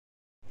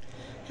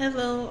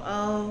Hello,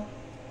 all.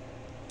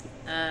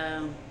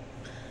 Um,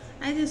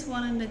 I just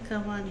wanted to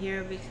come on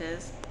here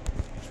because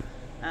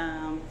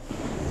um,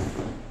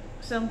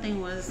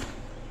 something was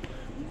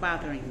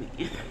bothering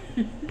me.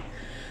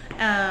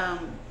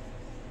 um,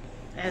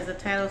 as the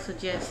title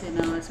suggests,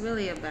 it's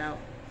really about,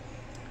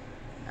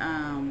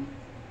 um,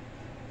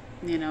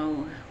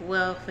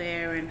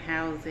 welfare and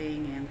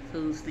housing and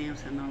food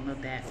stamps and all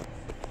of that.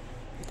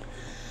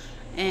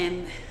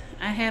 And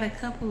I had a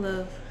couple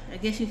of, I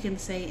guess you can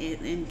say,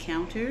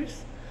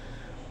 encounters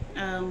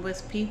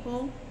with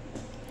people,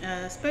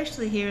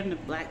 especially here in the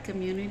black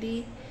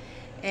community.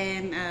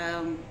 And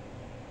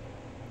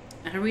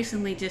I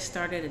recently just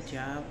started a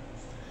job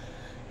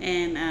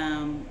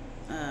and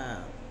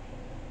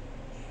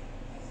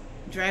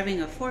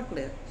driving a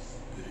forklift.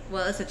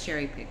 Well, it's a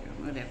cherry picker,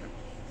 whatever.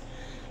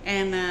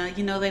 And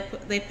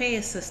they pay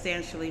us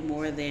substantially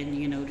more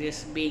than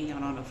just being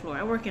out on the floor.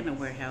 I work in a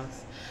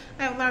warehouse.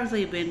 I've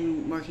largely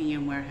been working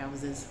in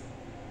warehouses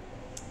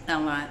a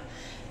lot,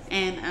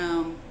 and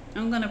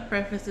I'm gonna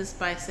preface this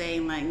by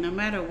saying, like, no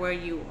matter where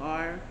you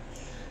are,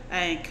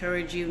 I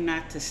encourage you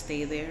not to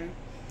stay there.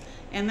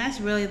 And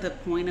that's really the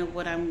point of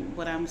what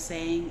I'm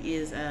saying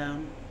is I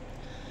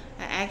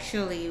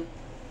actually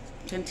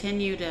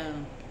continue to.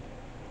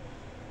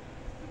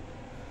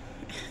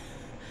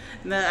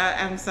 No,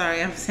 I'm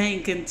sorry. I'm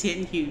saying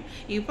continue.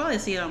 You probably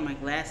see it on my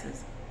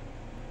glasses,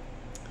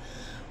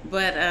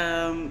 but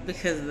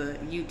because of the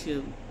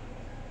YouTube.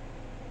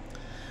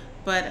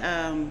 But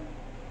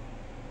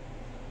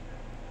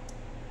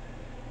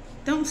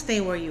don't stay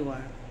where you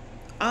are.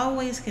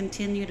 Always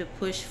continue to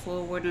push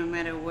forward, no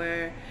matter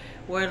where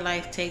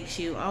life takes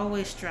you.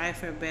 Always strive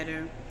for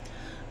better.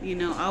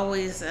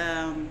 Always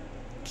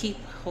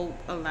keep hope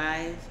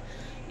alive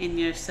in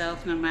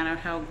yourself, no matter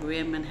how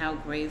grim and how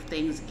grave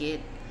things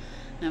get,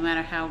 no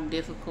matter how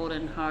difficult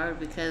and hard,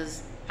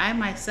 because I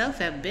myself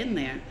have been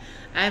there.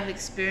 I've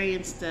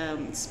experienced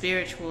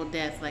spiritual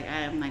death. Like,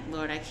 I am like,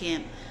 Lord, I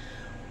can't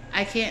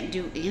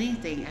do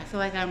anything. I feel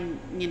like I'm,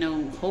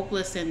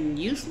 hopeless and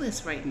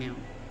useless right now.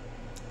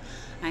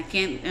 I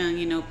can't,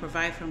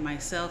 provide for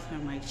myself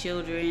and my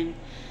children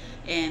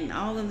and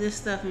all of this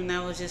stuff. And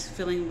I was just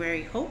feeling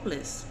very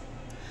hopeless.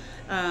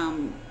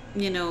 Um,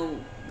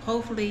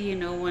 Hopefully,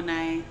 when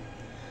I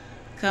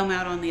come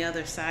out on the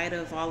other side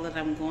of all that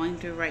I'm going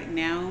through right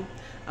now,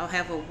 I'll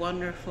have a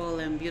wonderful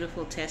and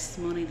beautiful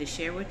testimony to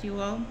share with you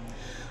all.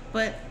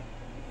 But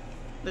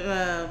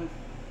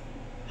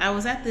I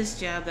was at this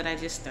job that I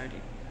just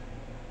started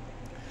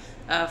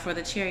for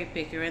the cherry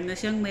picker, and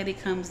this young lady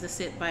comes to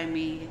sit by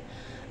me.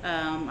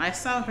 I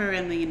saw her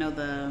in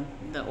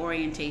the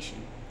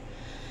orientation,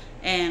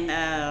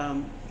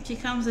 and she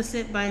comes to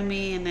sit by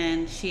me, and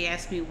then she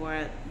asked me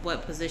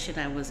what position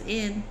I was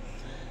in,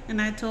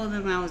 and I told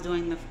them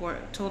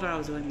told her I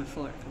was doing the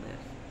forklift.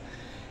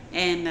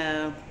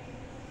 And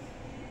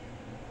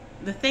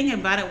the thing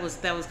about it was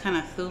kind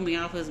of threw me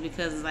off, is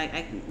because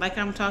like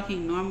I'm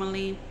talking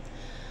normally.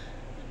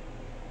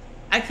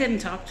 I couldn't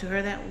talk to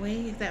her that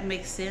way, if that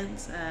makes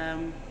sense.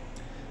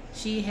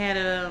 She had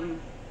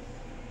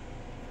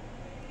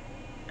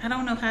I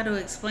don't know how to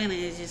explain it.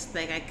 It's just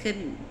like I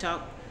couldn't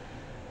talk.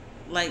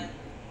 Like,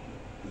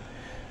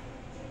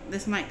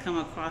 this might come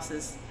across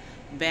as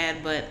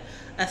bad, but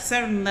a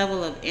certain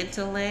level of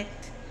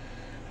intellect,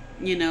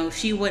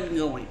 she wasn't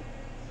going.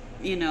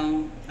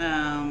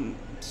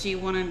 She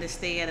wanted to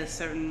stay at a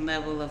certain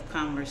level of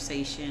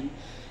conversation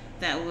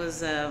that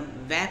was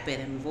vapid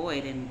and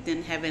void and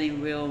didn't have any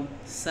real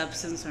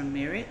substance or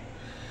merit.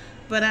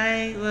 But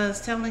I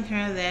was telling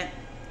her that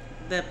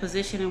the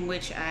position in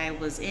which I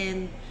was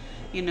in,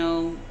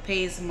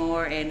 pays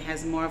more and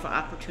has more of an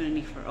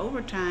opportunity for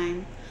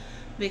overtime,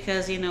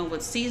 because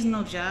with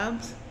seasonal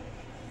jobs,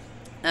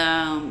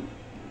 one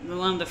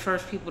of the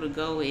first people to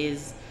go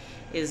is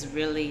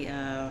really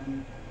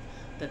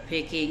the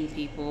picking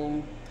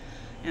people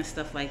and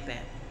stuff like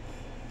that.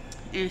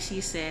 And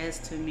she says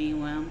to me,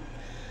 well,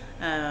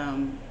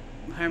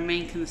 her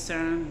main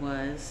concern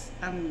was,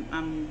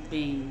 I'm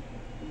being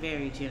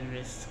very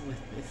generous with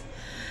this.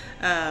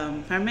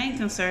 Her main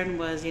concern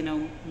was,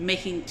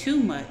 making too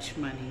much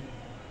money,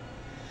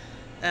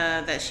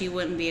 that she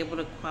wouldn't be able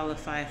to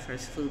qualify for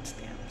food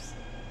stamps.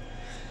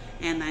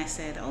 And I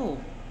said, oh,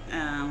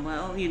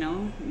 well,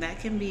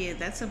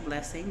 that's a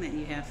blessing that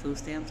you have food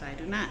stamps. I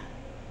do not.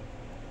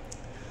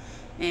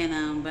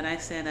 And but I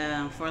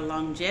said, for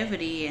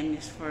longevity and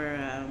just for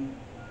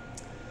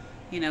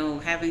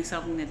having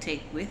something to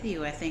take with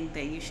you, I think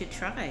that you should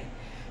try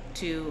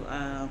to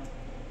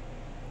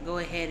go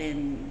ahead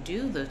and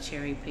do the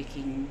cherry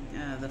picking,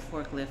 the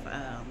forklift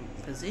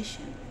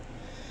position.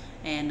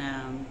 And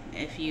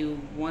if you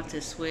want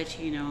to switch,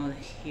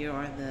 here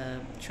are the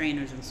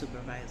trainers and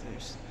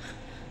supervisors,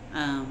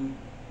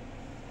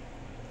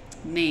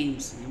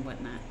 names and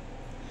whatnot.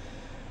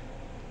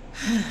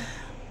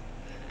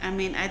 I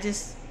mean,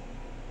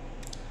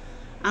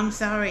 I'm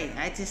sorry.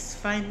 I just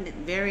find it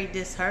very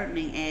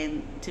disheartening.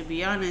 And to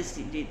be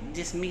honest,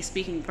 just me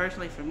speaking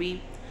personally for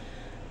me,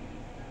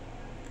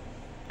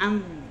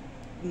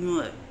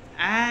 look,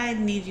 I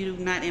need you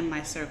not in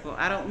my circle.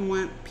 I don't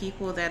want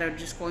people that are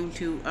just going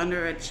to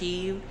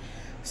underachieve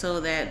so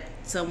that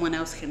someone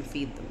else can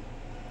feed them.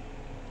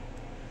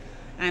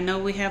 I know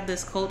we have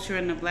this culture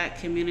in the black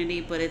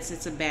community, but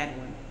it's a bad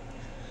one.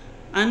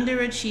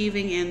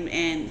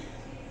 Underachieving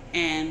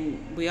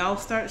and we all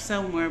start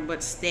somewhere,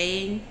 but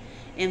staying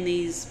in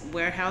these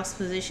warehouse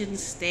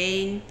positions,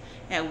 staying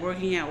at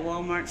working at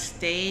Walmart,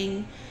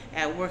 staying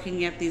at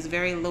working at these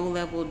very low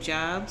level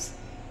jobs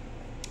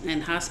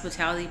and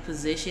hospitality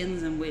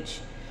positions in which,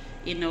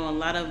 a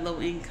lot of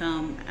low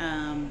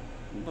income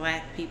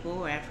black people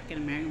or African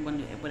American,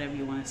 whatever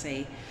you want to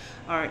say,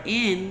 are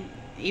in,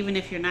 even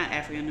if you're not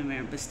African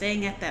American, but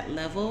staying at that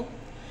level,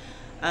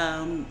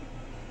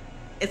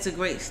 it's a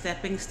great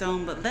stepping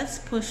stone. But let's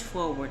push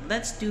forward.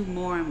 Let's do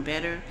more and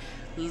better.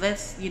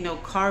 Let's,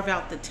 carve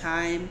out the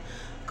time,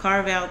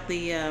 carve out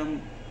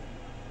the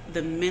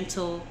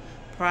mental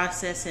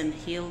process and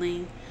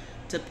healing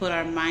to put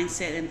our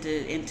mindset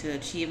into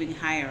achieving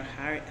higher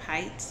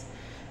heights,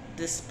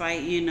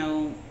 despite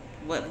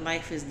what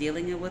life is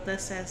dealing with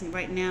us as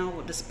right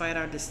now, despite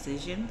our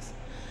decisions,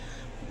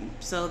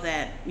 so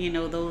that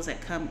those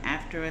that come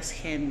after us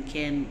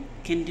can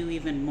do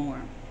even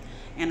more.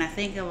 And I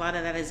think a lot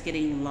of that is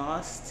getting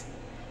lost,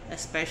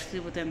 especially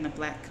within the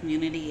black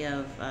community,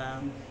 of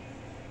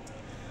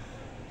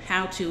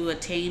how to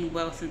attain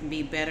wealth and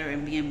be better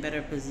and be in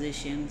better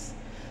positions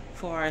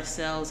for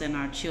ourselves and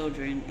our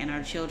children and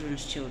our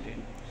children's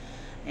children.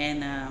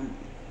 And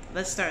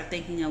let's start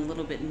thinking a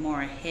little bit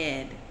more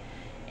ahead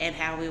at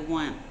how we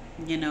want,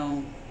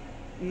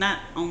 not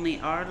only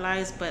our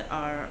lives, but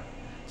our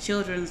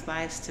children's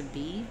lives to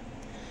be.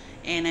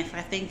 And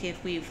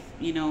if we've,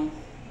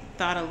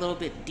 thought a little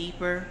bit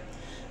deeper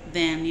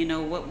than,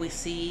 what we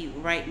see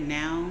right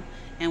now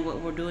and what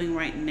we're doing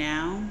right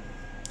now,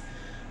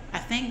 I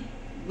think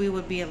we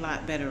would be a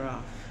lot better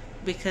off.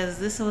 Because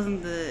this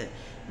wasn't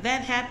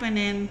that happened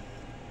in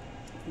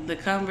the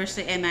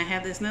conversation. And I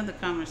had this another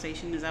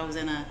conversation as I was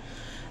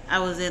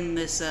in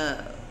this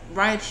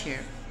ride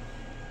share,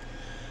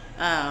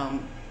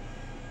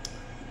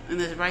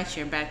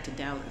 back to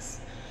Dallas.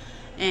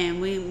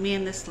 And me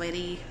and this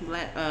lady,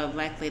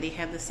 black lady,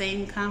 had the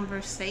same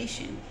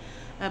conversation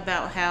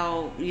about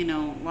how,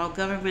 while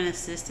government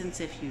assistance,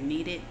 if you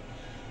need it,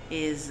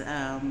 is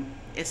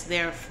it's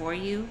there for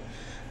you,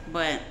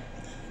 but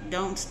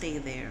don't stay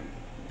there.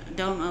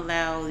 Don't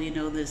allow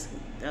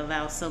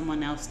allow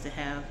someone else to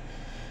have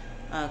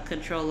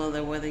control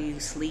over whether you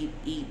sleep,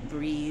 eat,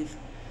 breathe,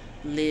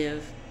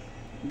 live,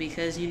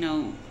 because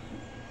in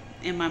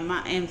my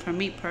mind, and for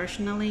me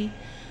personally,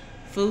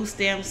 food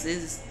stamps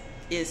is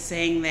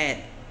saying that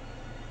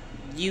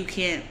you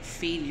can't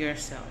feed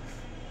yourself.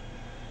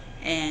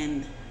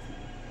 And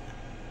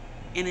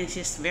it's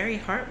just very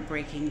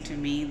heartbreaking to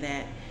me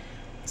that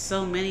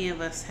so many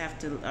of us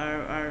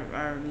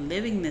are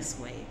living this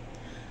way,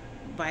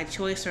 by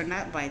choice or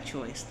not by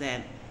choice.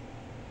 That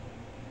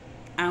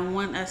I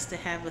want us to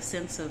have a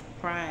sense of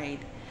pride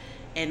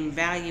and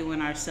value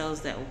in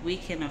ourselves, that we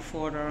can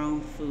afford our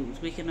own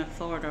foods, we can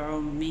afford our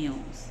own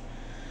meals.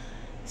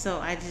 So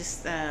I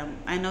just,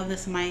 I know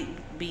this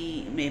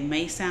it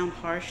may sound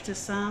harsh to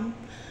some,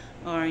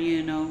 or,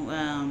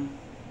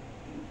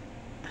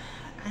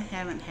 I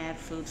haven't had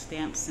food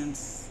stamps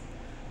since,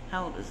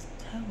 how old is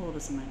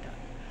my daughter?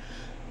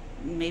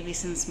 Maybe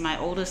since my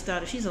oldest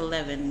daughter, she's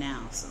 11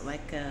 now, so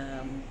like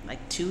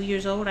 2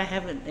 years old. I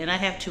haven't, and I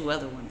have 2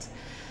 other ones.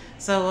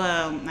 So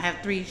I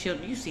have 3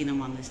 children. You've seen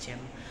them on this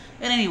channel.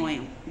 But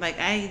anyway,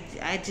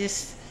 I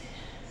just,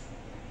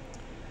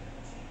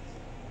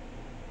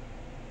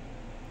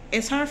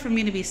 it's hard for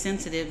me to be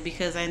sensitive,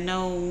 because I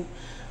know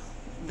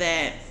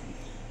that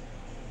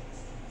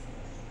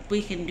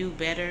we can do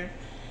better,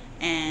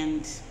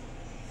 and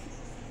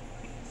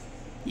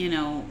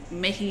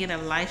making it a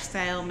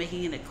lifestyle,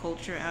 making it a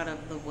culture out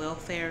of the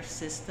welfare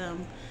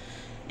system.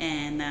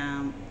 And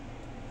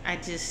I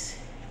just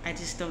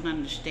don't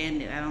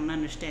understand it. I don't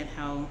understand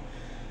how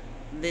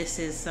this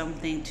is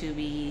something to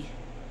be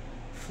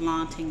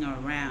flaunting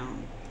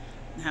around,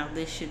 how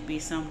this should be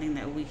something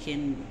that we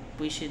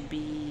should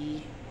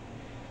be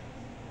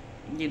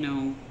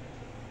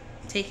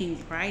taking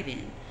pride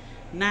in.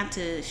 Not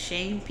to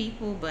shame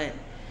people, but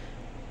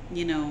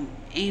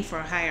aim for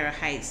higher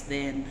heights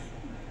than,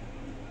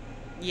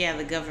 yeah,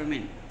 the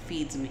government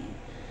feeds me.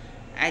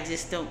 I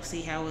just don't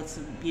see how it's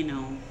a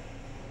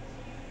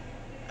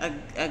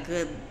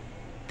good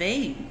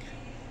thing.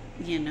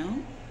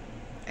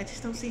 I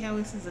just don't see how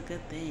this is a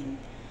good thing.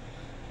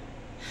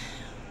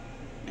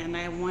 And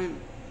I want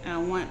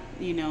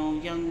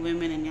young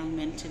women and young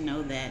men to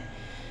know that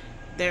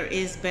there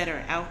is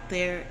better out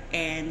there,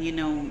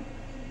 and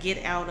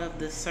get out of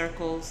the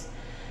circles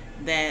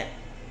that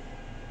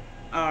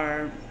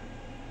are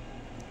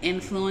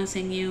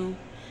influencing you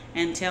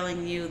and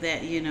telling you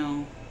that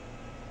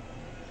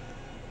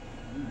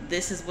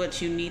this is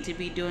what you need to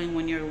be doing,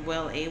 when you're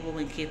well able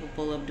and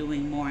capable of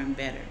doing more and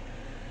better.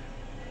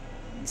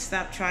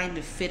 Stop trying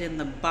to fit in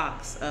the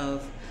box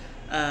of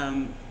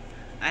I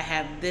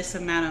have this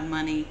amount of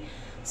money,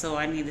 so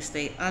I need to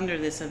stay under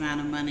this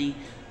amount of money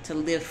to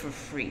live for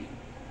free.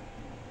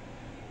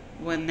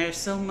 When there's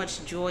so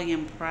much joy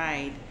and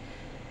pride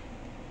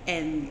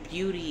and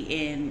beauty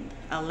in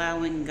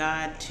allowing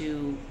God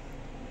to,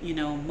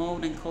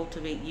 mold and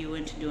cultivate you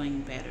into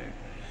doing better,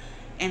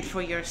 and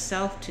for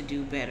yourself to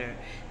do better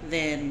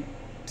than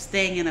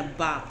staying in a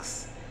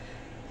box,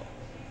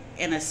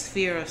 in a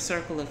sphere of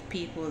circle of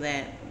people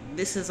that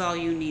this is all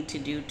you need to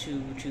do to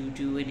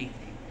do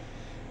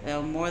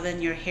anything. More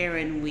than your hair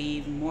and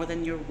weave, more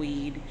than your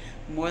weed,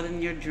 more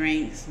than your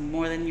drinks,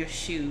 more than your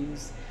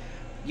shoes.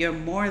 You're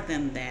more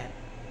than that.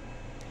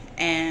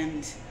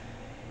 And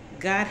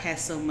God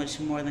has so much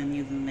more than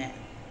you than that.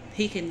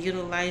 He can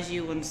utilize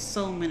you in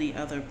so many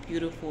other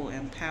beautiful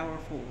and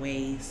powerful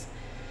ways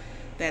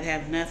that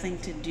have nothing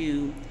to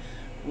do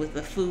with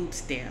a food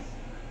stamp,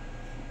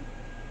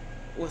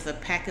 with a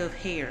pack of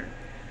hair,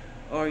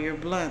 or your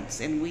blunts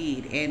and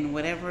weed and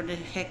whatever the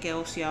heck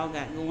else y'all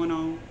got going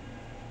on.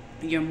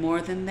 You're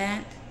more than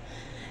that.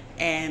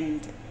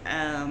 And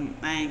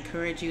I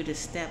encourage you to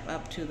step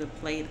up to the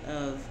plate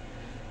of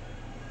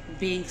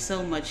being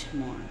so much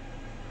more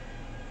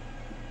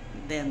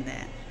than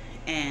that.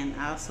 And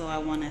also I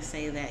want to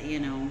say that,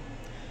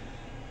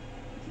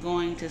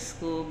 going to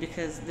school,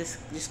 because this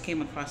just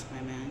came across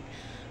my mind,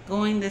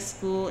 going to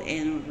school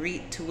and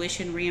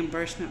tuition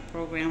reimbursement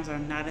programs are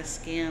not a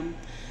scam.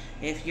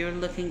 If you're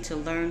looking to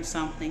learn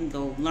something,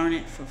 go learn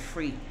it for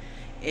free.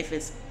 If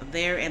it's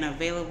there and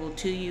available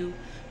to you,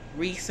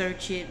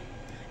 research it,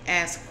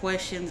 ask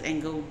questions,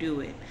 and go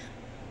do it.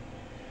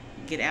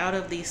 Get out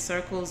of these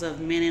circles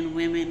of men and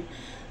women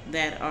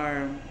that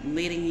are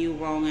leading you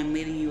wrong and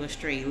leading you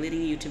astray,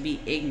 leading you to be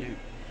ignorant,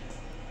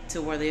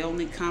 to where the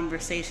only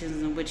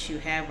conversations in which you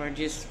have are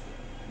just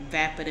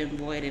vapid and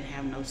void and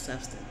have no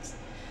substance.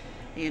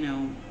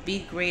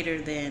 Be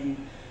greater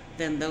than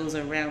those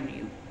around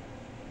you,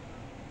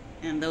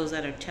 and those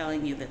that are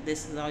telling you that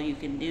this is all you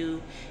can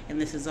do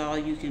and this is all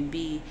you can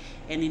be,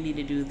 and you need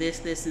to do this,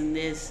 this, and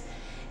this,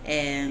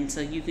 and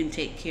so you can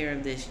take care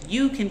of this.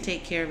 You can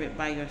take care of it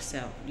by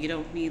yourself. You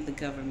don't need the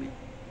government.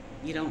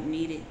 You don't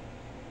need it.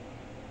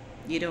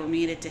 You don't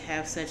need it to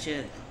have such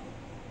a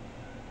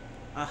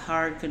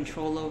hard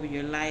control over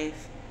your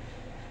life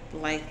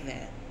like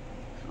that,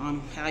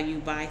 on how you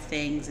buy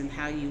things and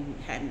how you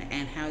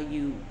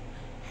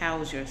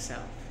house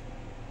yourself.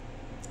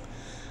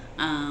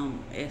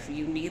 If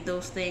you need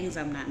those things,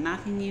 I'm not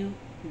knocking you,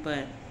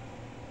 but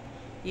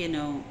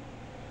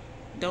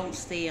don't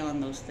stay on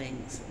those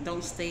things.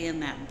 Don't stay in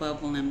that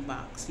bubble and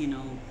box,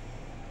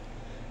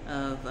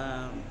 of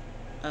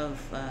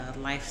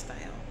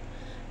lifestyle.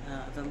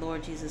 The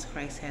Lord Jesus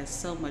Christ has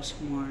so much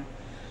more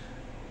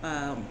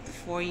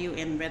for you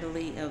and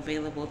readily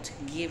available to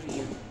give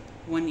you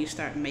when you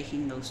start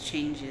making those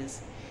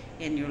changes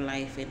in your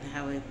life,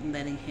 and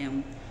letting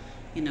Him,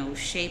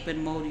 shape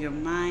and mold your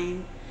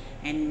mind,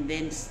 and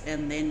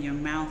then your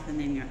mouth, and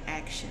then your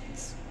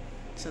actions,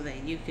 so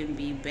that you can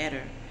be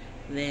better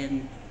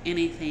than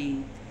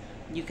anything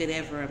you could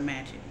ever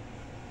imagine.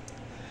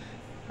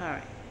 All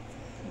right,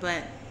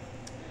 but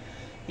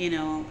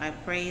I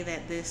pray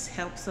that this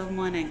helps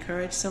someone,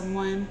 encourage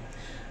someone.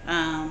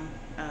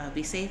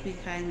 Be safe, be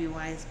kind, be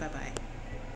wise. Bye-bye.